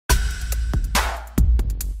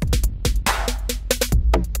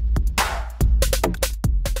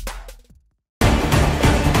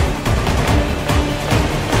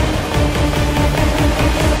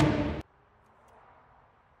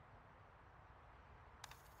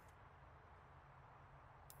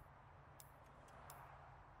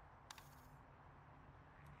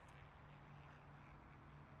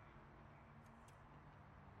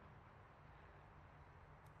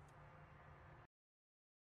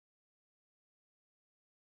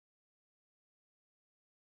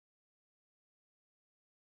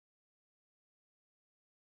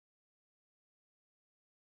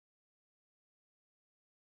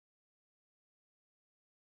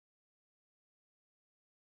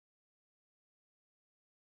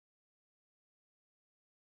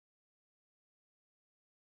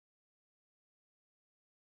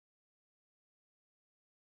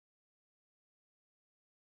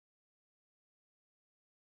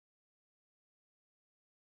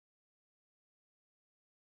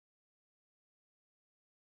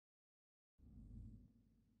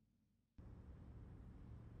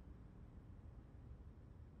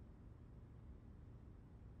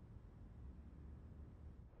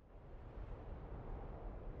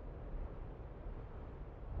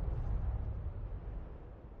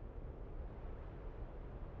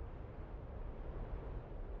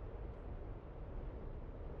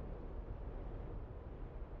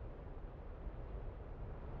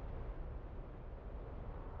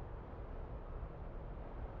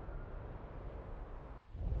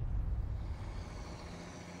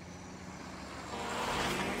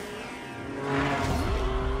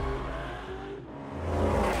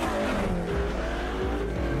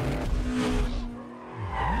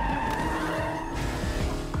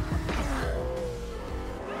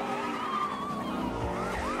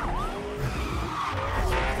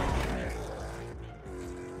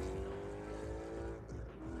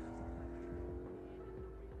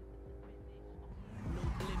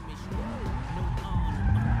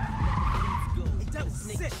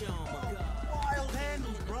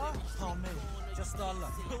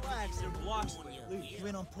Wallah. Relax, they're blocks away. Leave. You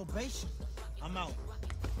ain't on probation. I'm out.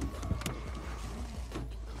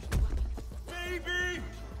 Baby!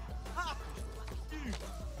 Ha! Dude,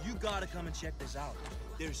 you gotta come and check this out.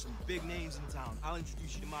 There's some big names in town. I'll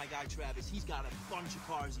introduce you to my guy, Travis. He's got a bunch of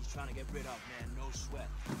cars he's trying to get rid of, man. No sweat.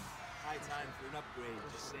 High time for an upgrade,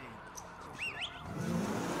 just saying.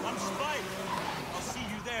 I'm Spike. I'll see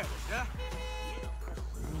you there, yeah?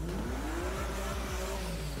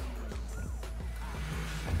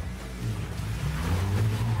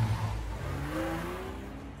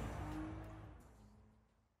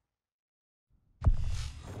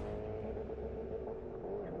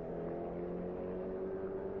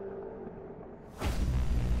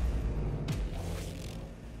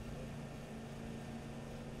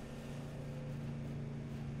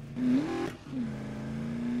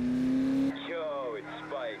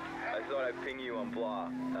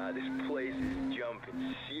 This place is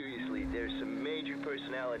jumping. Seriously, there's some major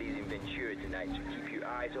personalities in Ventura tonight, so keep your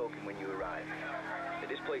eyes open when you arrive.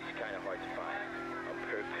 This place is kind of hard to find on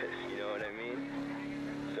purpose, you know what I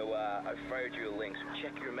mean? So, I fired you a link, so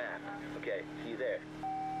check your map. Okay, see you there.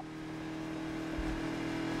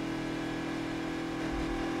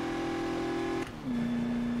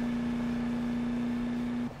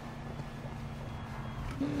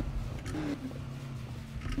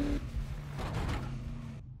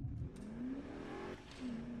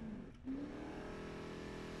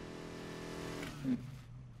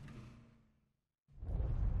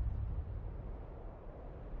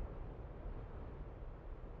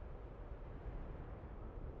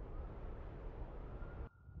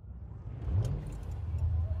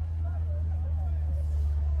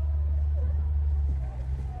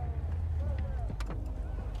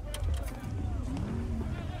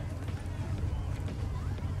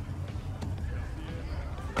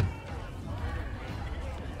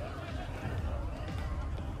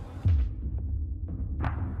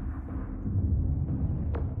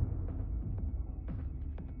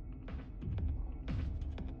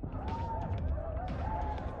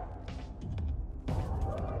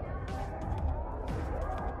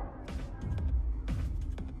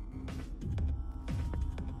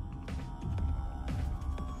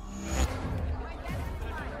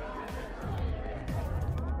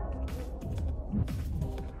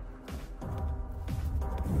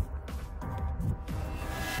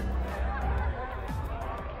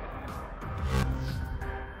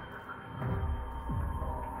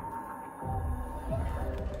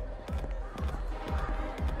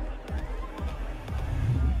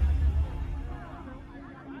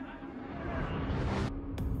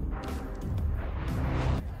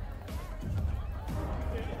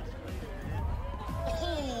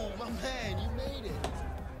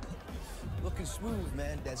 Smooth,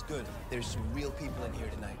 man. That's good. There's some real people in here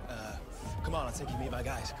tonight. Come on, I'll take you to meet my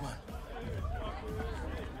guys. Come on.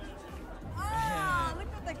 Oh, look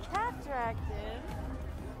what the cat dragged in.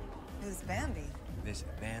 Who's Bambi? This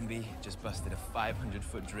Bambi just busted a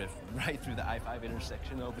 500-foot drift right through the I-5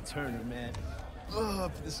 intersection over Turner, man.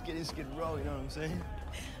 Up to the skid row, you know what I'm saying?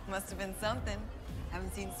 Must have been something.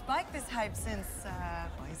 Haven't seen Spike this hype since,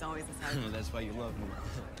 well, he's always this hype. That's why you love me.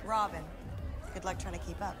 Robin. Good luck trying to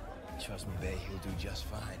keep up. Trust me, bae, he'll do just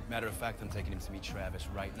fine. Matter of fact, I'm taking him to meet Travis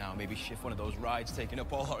right now. Maybe shift one of those rides taking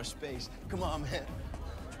up all our space. Come on, man.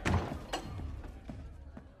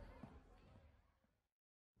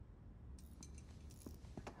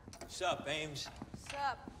 Sup, Ames?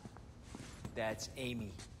 Sup? That's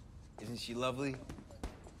Amy. Isn't she lovely?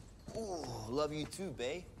 Ooh, love you too,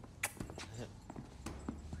 bae.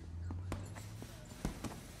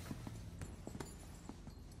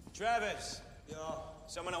 Travis. Yo.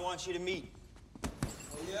 Someone I want you to meet. Oh,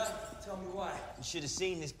 yeah? Tell me why. You should have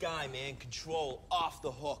seen this guy, man. Control off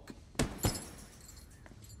the hook.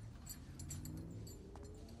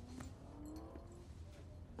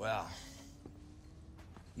 Well,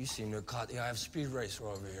 you seem to have caught the eye of Speed Racer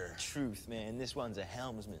over here. Truth, man. This one's a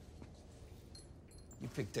helmsman. You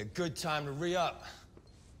picked a good time to re-up.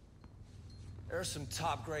 There's some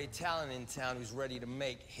top-grade talent in town who's ready to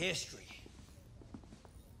make history.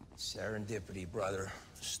 Serendipity, brother.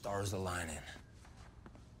 Stars aligning.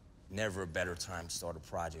 Never a better time to start a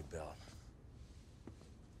project, Bill.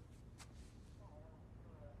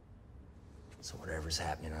 So whatever's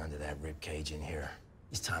happening under that ribcage in here,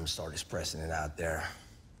 it's time to start expressing it out there.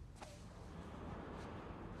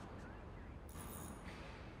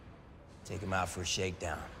 Take him out for a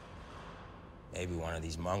shakedown. Maybe one of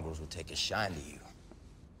these mongrels will take a shine to you.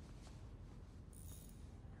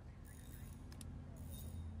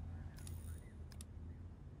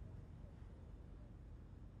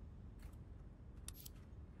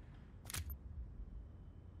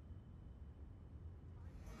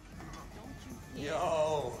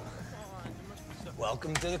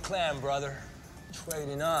 Welcome to the clan, brother.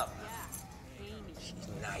 Trading up. She's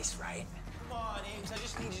nice, right? Come on, Ames, I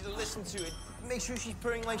just need you to listen to it. Make sure she's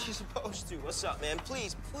purring like she's supposed to. What's up, man?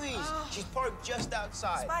 Please, please. She's parked just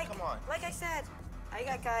outside. Spike, Come on. like I said, I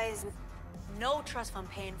got guys with no trust fund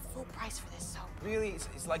paying full price for this, so Really?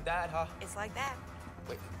 It's like that, huh? it's like that.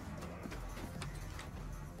 Wait.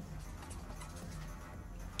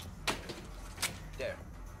 There.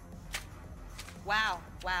 Wow,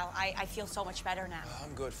 I feel so much better now.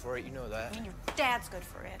 I'm good for it, you know that. I mean, your dad's good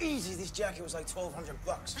for it. Easy, this jacket was like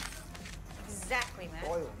 $1,200. Exactly, man.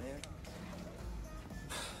 Oil,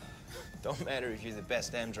 man. Don't matter if you're the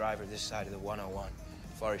best damn driver this side of the 101.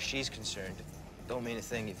 As far as she's concerned, don't mean a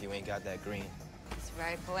thing if you ain't got that green. It's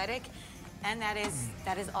very poetic, and that is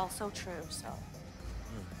also true, so.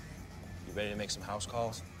 You ready to make some house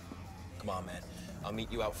calls? Come on, man. I'll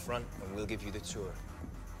meet you out front, and we'll give you the tour.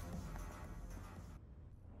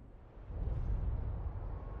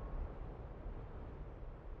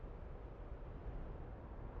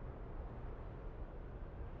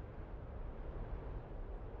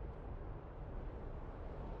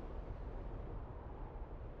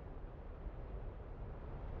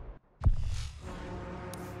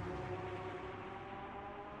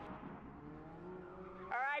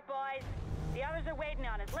 Boys, the others are waiting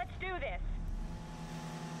on us. Let's do this.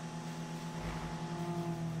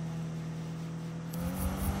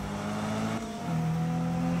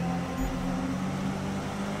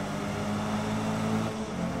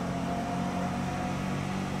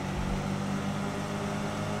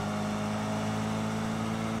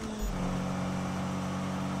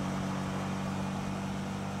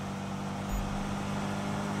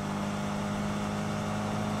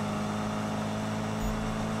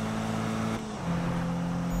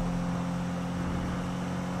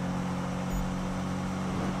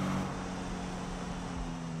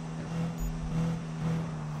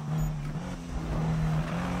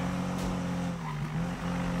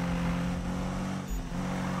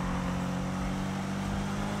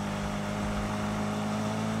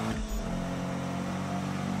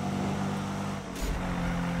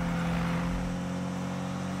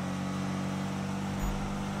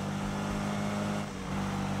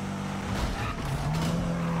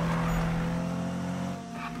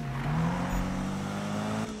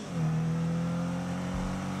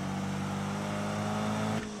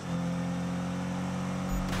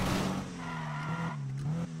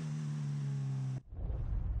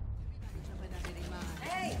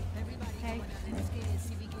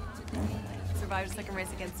 Survived a second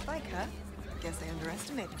race against Spike, huh? Guess I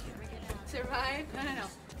underestimated you. Survived? No.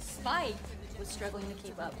 Spike was struggling to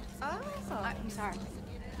keep up. Oh. I'm sorry.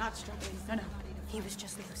 Not struggling. No. He was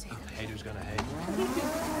just losing. Haters gonna hate.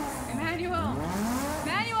 Emmanuel!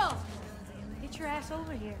 Get your ass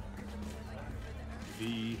over here.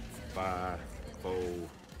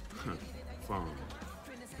 Phone.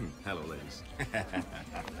 Hello, ladies.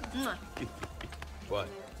 What?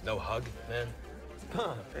 No hug, man?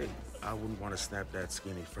 Hey, I wouldn't want to snap that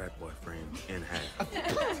skinny frat boy frame in half.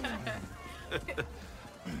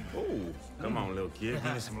 Oh, come on, little kid.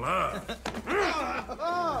 Give me some love.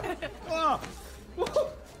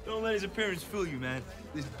 Don't let his appearance fool you, man.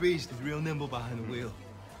 This beast is real nimble behind the wheel.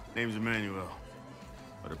 Name's Emmanuel.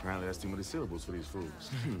 But apparently that's too many syllables for these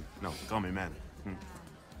fools. No, call me Manny.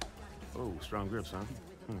 Oh, strong grips, huh?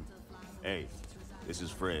 Hey, this is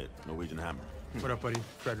Fred, Norwegian Hammer. What up, buddy?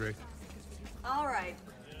 Frederick. All right.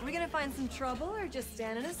 Are we gonna find some trouble or just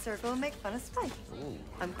stand in a circle and make fun of Spike? Ooh.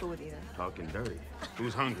 I'm cool with either. Talking dirty.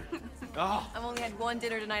 Who's hungry? I've only had one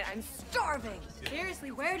dinner tonight. I'm starving.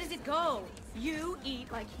 Seriously, where does it go? You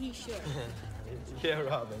eat like he should. Yeah,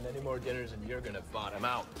 Robin. Any more dinners and you're gonna bottom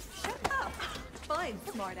out. Shut up. Fine,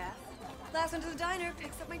 smartass. Last one to the diner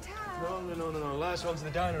picks up my tab. No. Last one to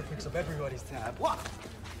the diner picks up everybody's tab. What?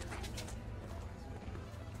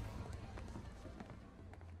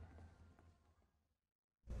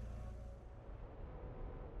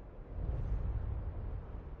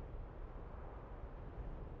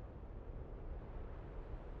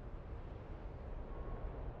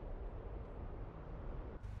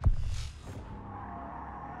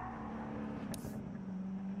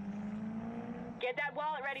 Get that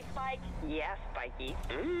wallet ready, Spike. Yes, Spikey.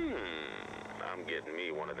 I'm getting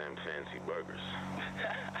me one of them fancy burgers.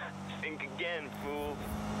 Think again, fool.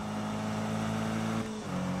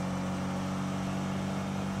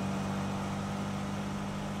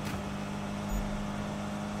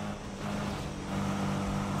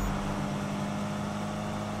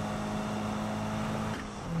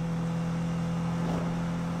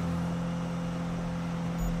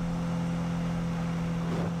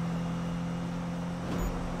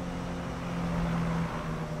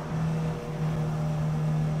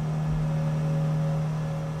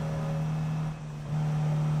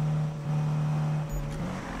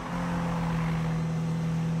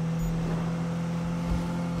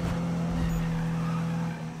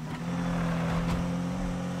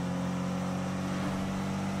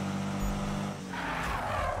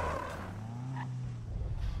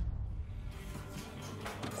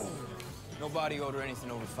 Nobody order anything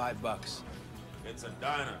over $5. It's a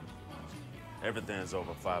diner. Everything's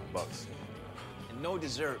over $5. And no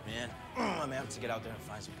dessert, man. I'm gonna have to get out there and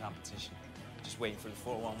find some competition. Just waiting for the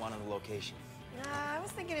 411 on the location. I was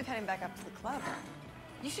thinking of heading back up to the club.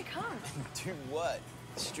 You should come. Do what?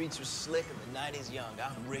 The streets are slick and the night is young.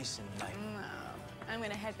 I'm racing tonight. No, I'm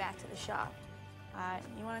gonna head back to the shop.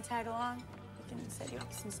 You wanna tag along? We can set you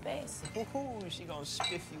up some space. Ooh, she gonna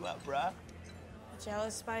spiff you up, bruh.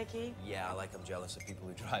 Jealous, Spiky? Yeah, like I'm jealous of people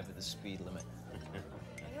who drive at the speed limit.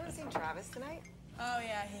 Anyone seen Travis tonight? Oh,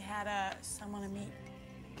 yeah, he had someone to meet.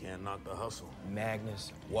 Can't knock the hustle.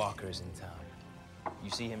 Magnusa Walkera's in town.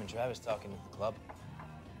 You see him and Travis talking at the club?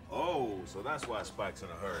 Oh, so that's why Spike's in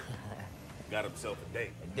a hurry. Got himself a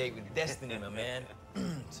date. A date with destiny, my man.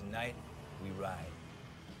 Tonight, we ride.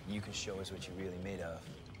 You can show us what you're really made of,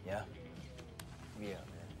 yeah? Yeah, man.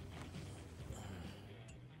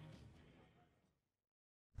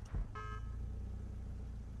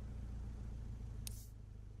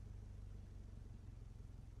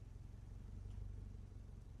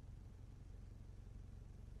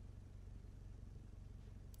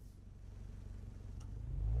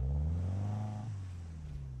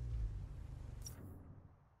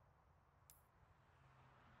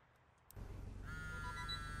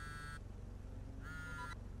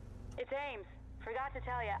 It's Ames. Forgot to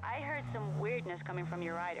tell you, I heard some weirdness coming from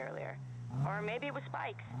your ride earlier. Or maybe it was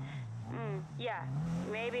Spike's. Yeah,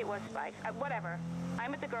 maybe it was Spike's. Whatever.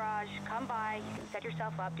 I'm at the garage. Come by. You can set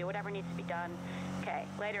yourself up, do whatever needs to be done. Okay,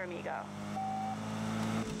 later, amigo.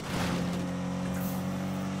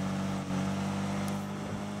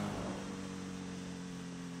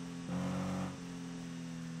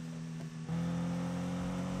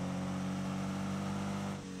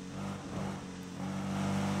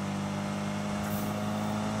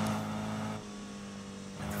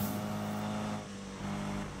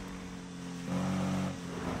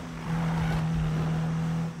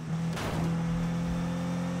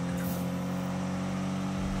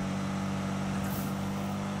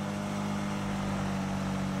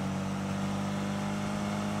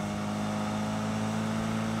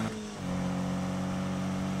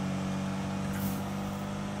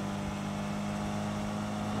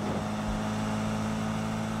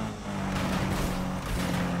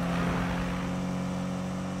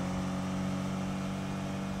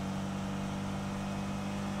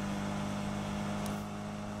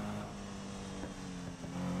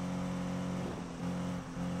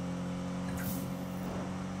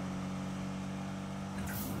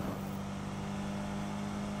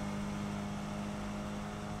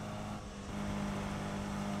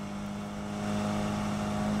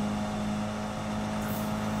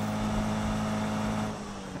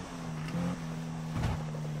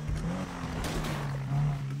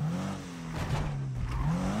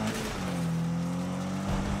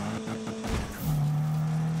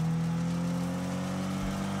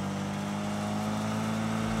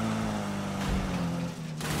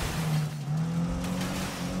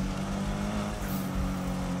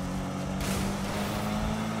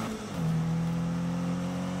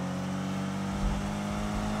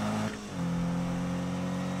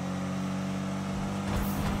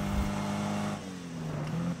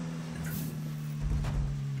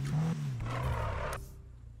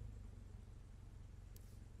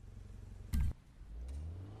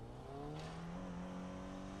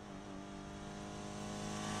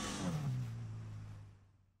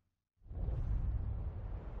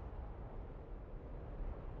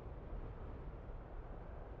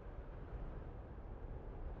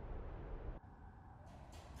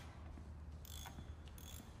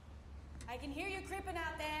 I can hear you creeping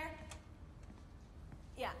out there.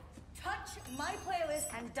 Yeah, touch my playlist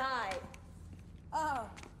and die. Oh,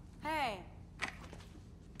 hey.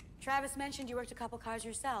 Travis mentioned you worked a couple cars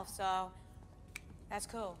yourself, so that's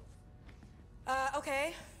cool.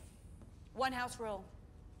 Okay. One house rule.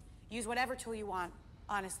 Use whatever tool you want,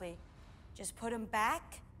 honestly. Just put them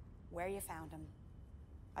back where you found them.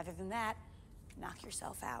 Other than that, knock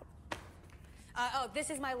yourself out. Oh, this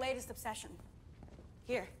is my latest obsession.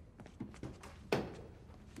 Here.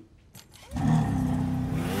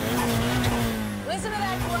 Listen to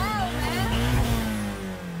that growl, man!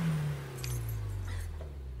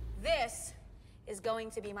 This is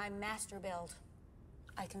going to be my master build.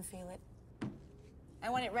 I can feel it. I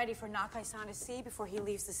want it ready for Nakai-san to see before he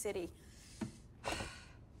leaves the city.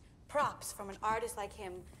 Props from an artist like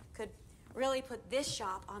him could really put this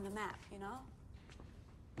shop on the map, you know?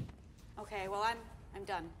 Okay, well, I'm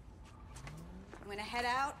done. I'm gonna head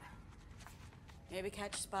out, maybe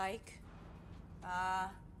catch Spike.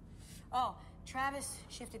 Oh, Travis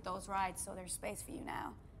shifted those rides, so there's space for you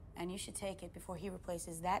now. And you should take it before he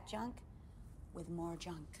replaces that junk with more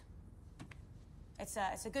junk. It's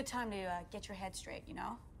a good time to get your head straight, you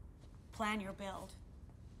know? Plan your build.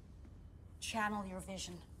 Channel your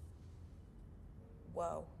vision.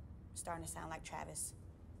 Whoa, starting to sound like Travis.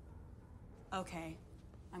 Okay,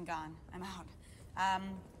 I'm gone. I'm out.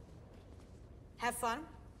 Have fun.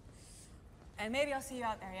 And maybe I'll see you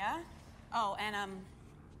out there, yeah? Oh, and,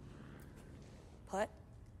 put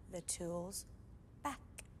the tools back.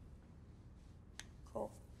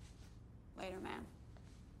 Cool. Later, man.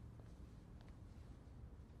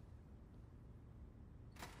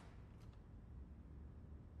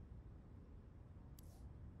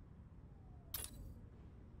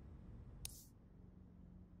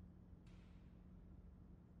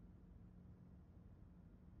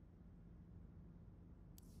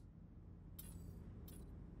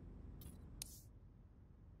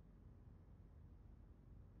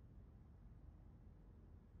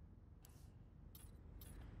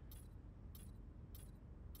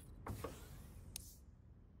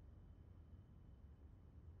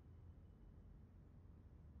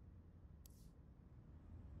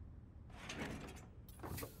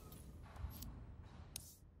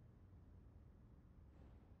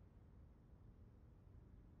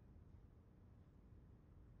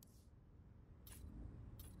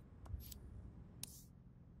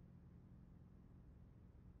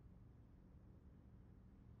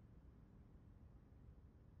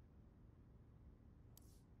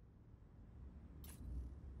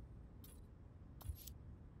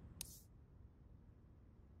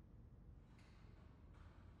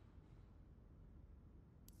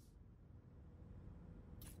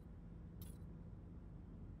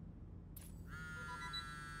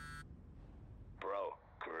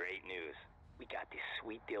 Great news. We got this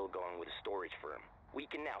sweet deal going with a storage firm. We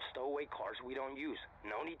can now stow away cars we don't use.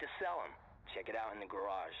 No need to sell them. Check it out in the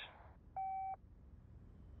garage.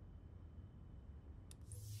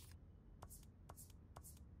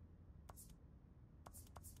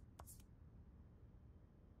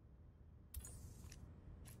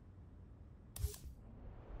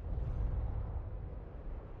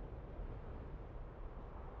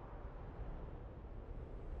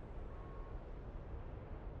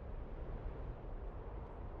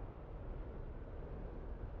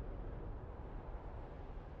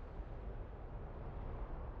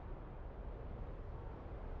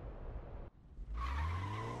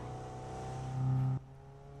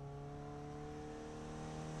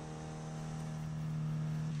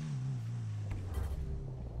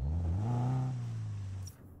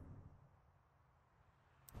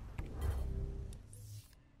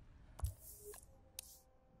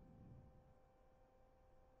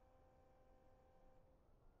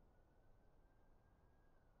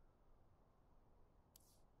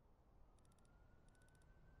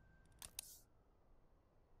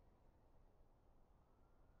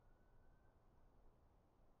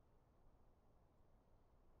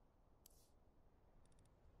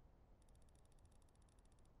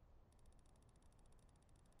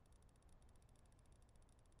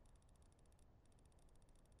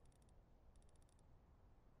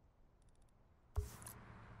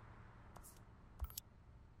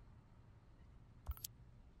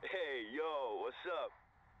 Hey, yo, what's up?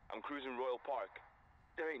 I'm cruising Royal Park.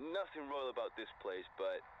 There ain't nothing royal about this place,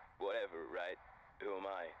 but whatever, right? Who am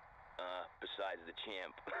I? Besides the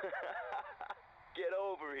champ. Get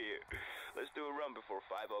over here. Let's do a run before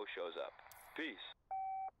 5-0 shows up. Peace.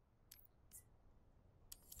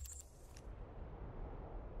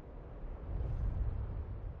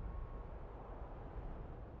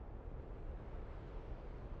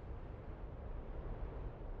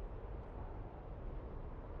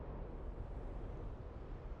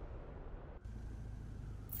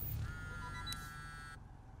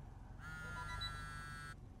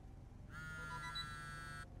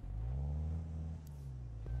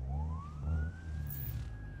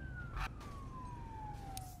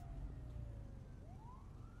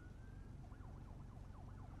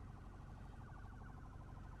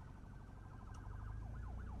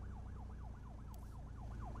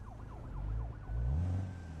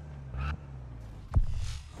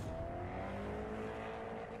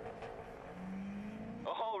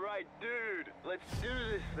 Alright, dude, let's do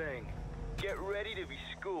this thing. Get ready to be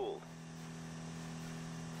schooled.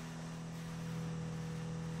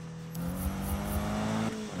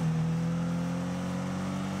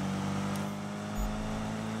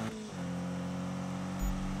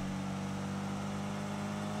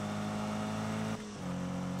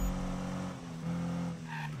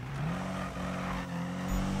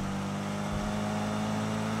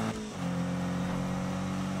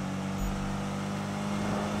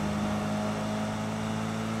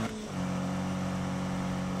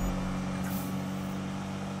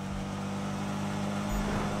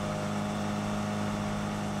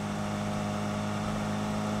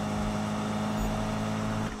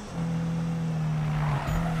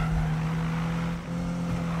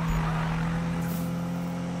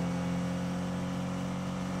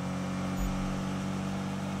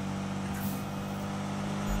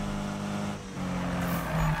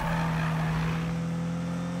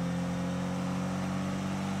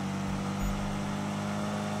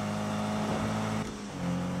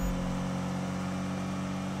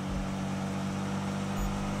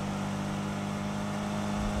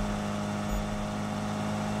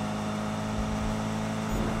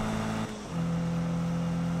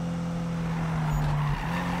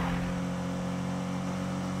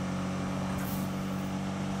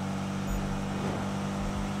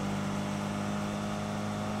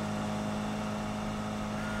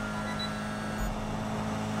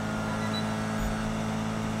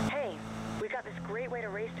 great way to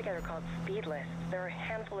race together called speed lists. There are a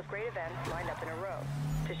handful of great events lined up in a row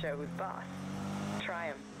to show who's boss. Try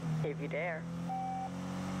 'em, if you dare.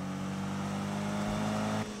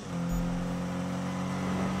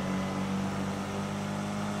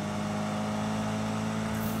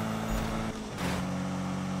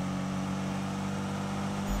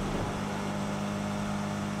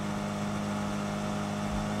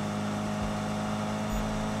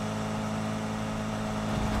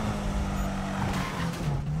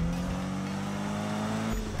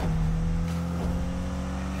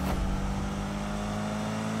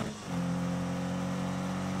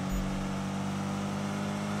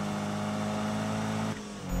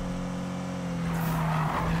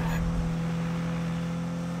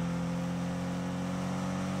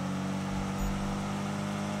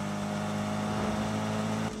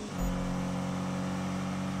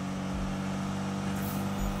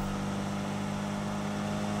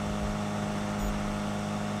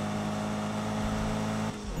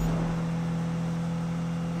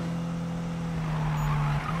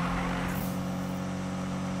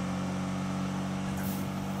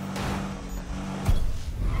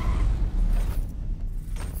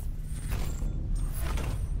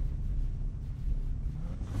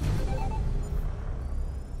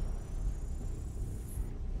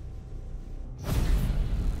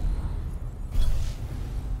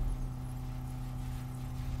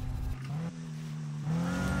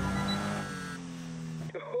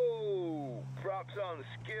 Props on the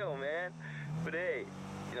skill, man. But hey,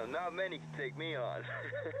 you know, not many can take me on.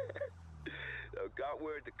 Got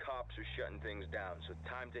word the cops are shutting things down, so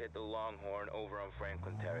time to hit the Longhorn over on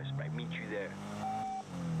Franklin Terrace. Might meet you there.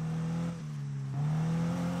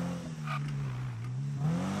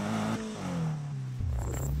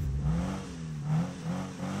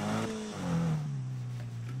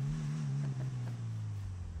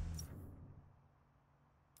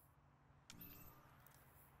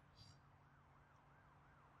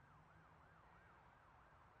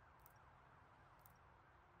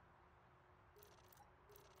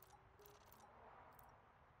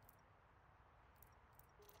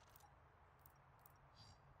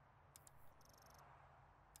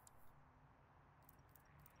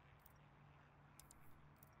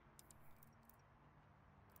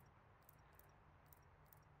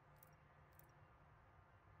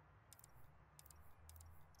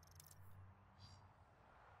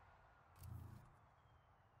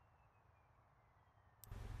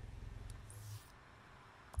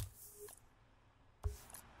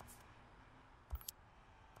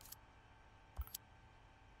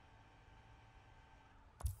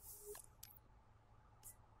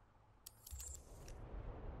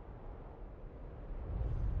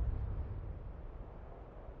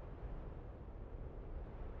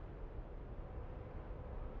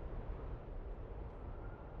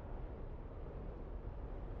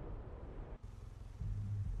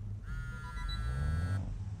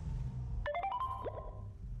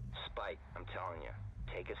 I'm telling you,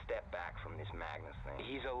 take a step back from this Magnus thing.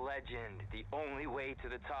 He's a legend. The only way to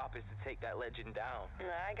the top is to take that legend down.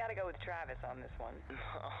 I gotta go with Travis on this one.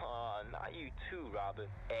 Oh, not you too, Robin.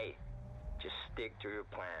 Hey, just stick to your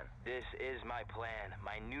plan. This is my plan,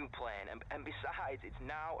 my new plan. And besides, it's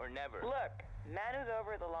now or never. Look, Manu's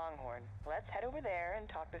over at the Longhorn. Let's head over there and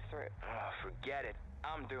talk this through. Forget it.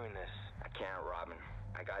 I'm doing this. I can't, Robin.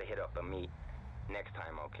 I gotta hit up a meet. Next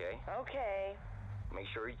time, okay? Okay. Make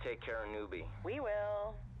sure you take care of Newbie. We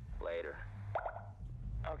will. Later.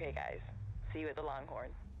 Okay, guys. See you at the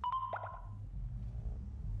Longhorn.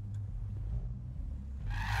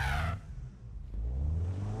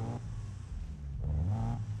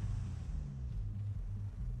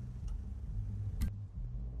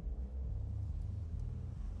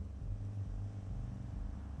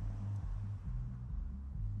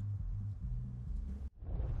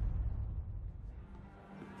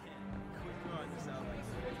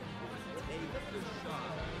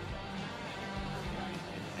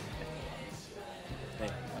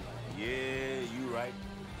 Yeah, you right.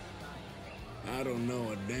 I don't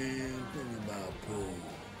know a damn thing about pool.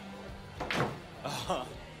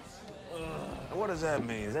 What does that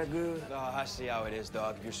mean? Is that good? Oh, I see how it is,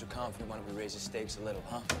 dog. If you're so confident, why don't we raise the stakes a little,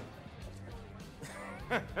 huh?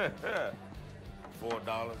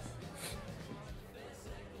 $4.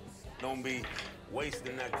 Don't be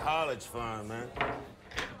wasting that college fund, man.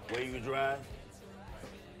 Where you drive?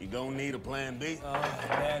 You gonna need a plan B? Oh,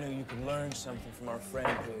 Manu, you can learn something from our friend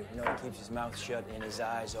here. You know, he keeps his mouth shut and his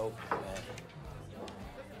eyes open, man.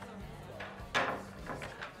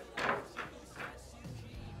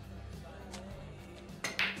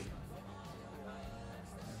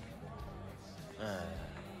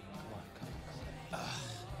 Come on.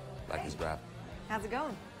 Like his rap. How's it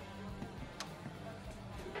going?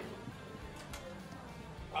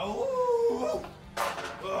 Oh!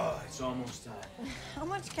 Oh, it's almost time. How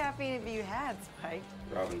much caffeine have you had, Spike?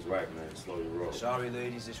 Robin's right, man. Slow your roll. Sorry,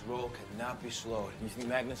 ladies, this roll cannot be slowed. You think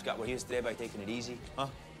Magnus got what he is today by taking it easy? Huh?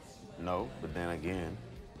 No, but then again,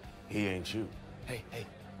 he ain't you. Hey, you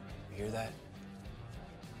hear that?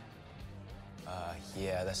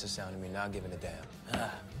 Yeah, that's the sound of me not giving a damn.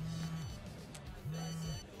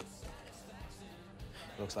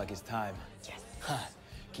 Looks like it's time. Yes.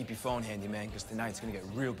 Keep your phone handy, man, because tonight's gonna get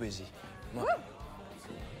real busy. Come on.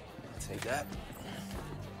 Woo! Take that.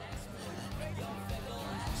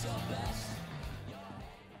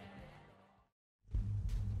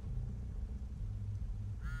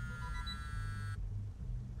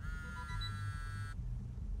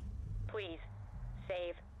 Please,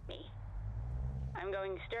 save me. I'm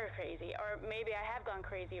going stir crazy, or maybe I have gone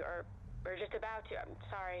crazy, or just about to. I'm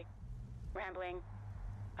sorry. Rambling.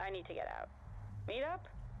 I need to get out. Meet up?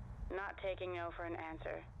 Not taking no for an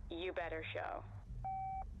answer. You better show.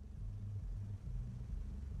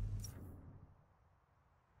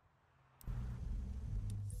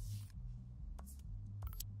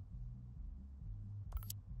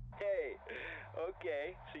 Hey,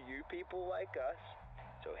 okay, so you people like us.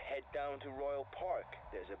 So head down to Royal Park.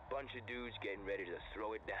 There's a bunch of dudes getting ready to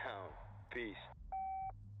throw it down. Peace.